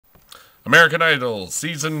American Idol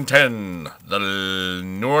Season 10, the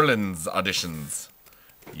New Orleans auditions.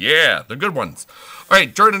 Yeah, the good ones. All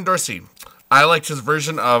right, Jordan Dorsey. I liked his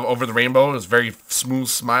version of Over the Rainbow. It was very smooth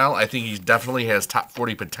smile. I think he definitely has top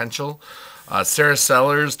 40 potential. Sarah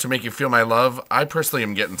Sellers, To Make You Feel My Love. I personally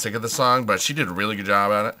am getting sick of the song, but she did a really good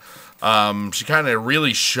job at it. She kind of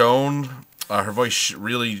really shone. Her voice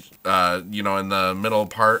really, in the middle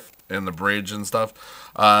part and the bridge and stuff.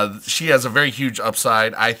 She has a very huge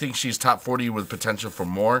upside. I think she's top 40 with potential for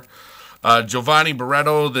more. Giovanni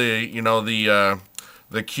Barreto, the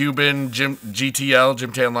Cuban GTL,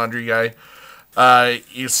 Gym Tan Laundry guy.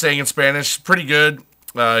 He's saying in Spanish, pretty good.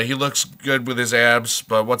 He looks good with his abs,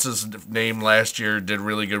 but what's his name last year did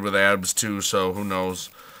really good with abs too, so who knows.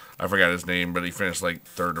 I forgot his name, but he finished like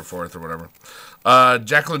third or fourth or whatever.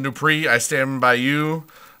 Jacqueline Dupree, I Stand By You.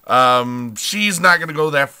 She's not going to go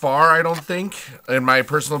that far, I don't think, in my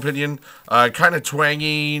personal opinion. Kind of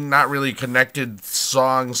twangy, not really connected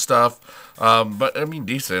song stuff, but, I mean,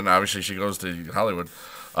 decent. Obviously, she goes to Hollywood.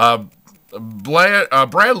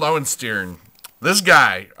 Brad Lowenstein, this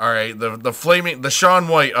guy, all right, the Shaun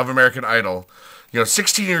White of American Idol,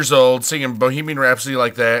 16 years old, singing Bohemian Rhapsody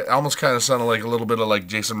like that, almost kind of sounded like a little bit of like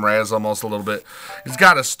Jason Mraz, almost a little bit. He's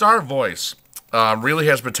got a star voice, really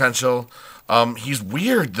has potential. He's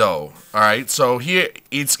weird though, all right. So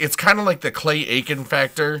it's kind of like the Clay Aiken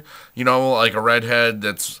factor, like a redhead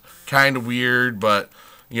that's kind of weird, but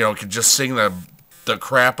could just sing the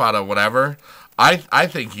crap out of whatever. I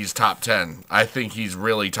think he's top 10. I think he's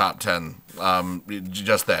really top 10.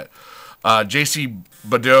 Just that. JC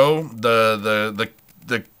Badeau, the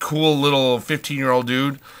cool little 15-year-old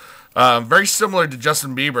dude, very similar to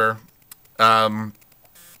Justin Bieber.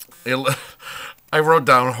 I wrote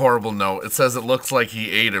down a horrible note. It says it looks like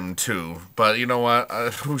he ate him too, but you know what?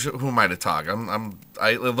 Who am I to talk?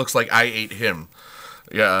 It looks like I ate him.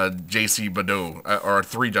 Yeah, JC Badeau, or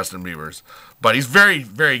 3 Justin Biebers, but he's very,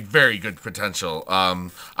 very, very good potential.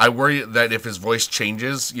 I worry that if his voice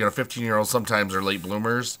changes, 15-year-olds sometimes are late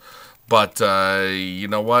bloomers, but you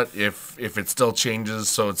know what? If it still changes,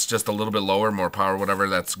 so it's just a little bit lower, more power, whatever,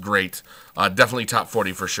 that's great. Definitely top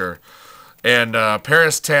 40 for sure. And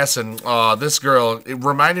Paris Tassin, this girl, it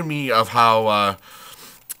reminded me of how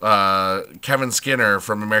Kevin Skinner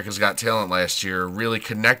from America's Got Talent last year really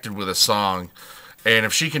connected with a song. And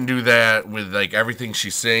if she can do that with like everything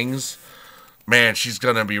she sings, man, she's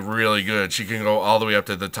gonna be really good. She can go all the way up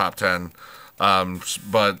to the top 10.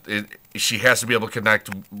 But she has to be able to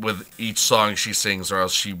connect with each song she sings, or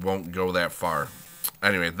else she won't go that far.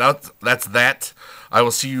 Anyway, that's that. I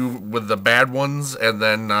will see you with the bad ones, and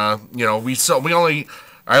then I only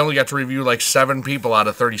got to review like 7 people out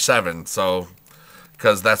of 37, so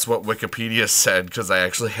because that's what Wikipedia said. Because I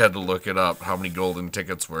actually had to look it up how many golden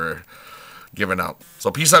tickets were given out.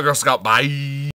 So peace out, Girl Scout. Bye.